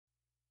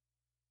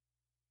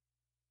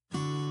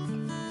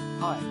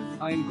Hi,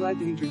 I am glad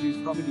to introduce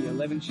property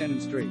 11 Shannon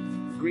Street,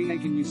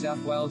 Greenacre, New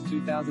South Wales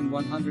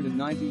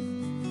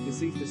 2190,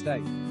 deceased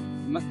estate.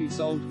 Must be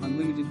sold,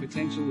 unlimited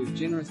potential with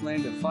generous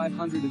land of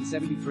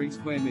 573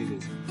 square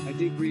metres, a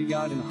deep rear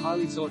yard and a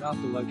highly sought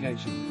after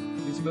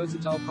location. This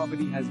versatile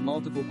property has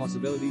multiple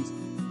possibilities.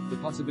 The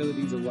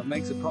possibilities are what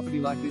makes a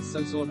property like this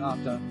so sought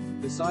after.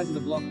 The size of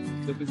the block,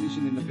 the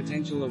position and the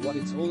potential are what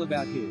it's all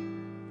about here.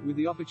 With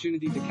the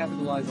opportunity to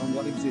capitalise on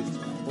what exists,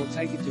 or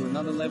take it to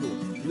another level,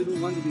 little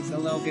wonder this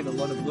LL get a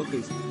lot of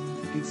lookers.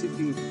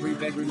 Consisting of 3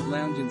 bedrooms,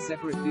 lounge and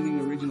separate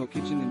dining, original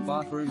kitchen and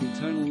bathroom,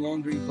 internal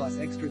laundry plus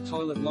extra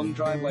toilet, long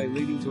driveway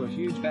leading to a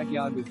huge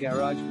backyard with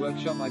garage,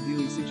 workshop,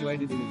 ideally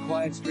situated in a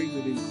quiet street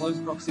within close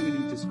proximity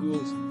to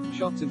schools,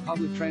 shops and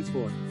public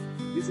transport.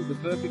 This is the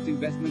perfect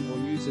investment or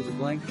use as a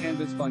blank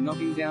canvas by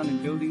knocking down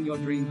and building your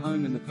dream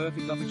home, and the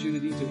perfect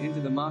opportunity to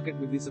enter the market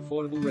with this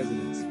affordable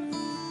residence.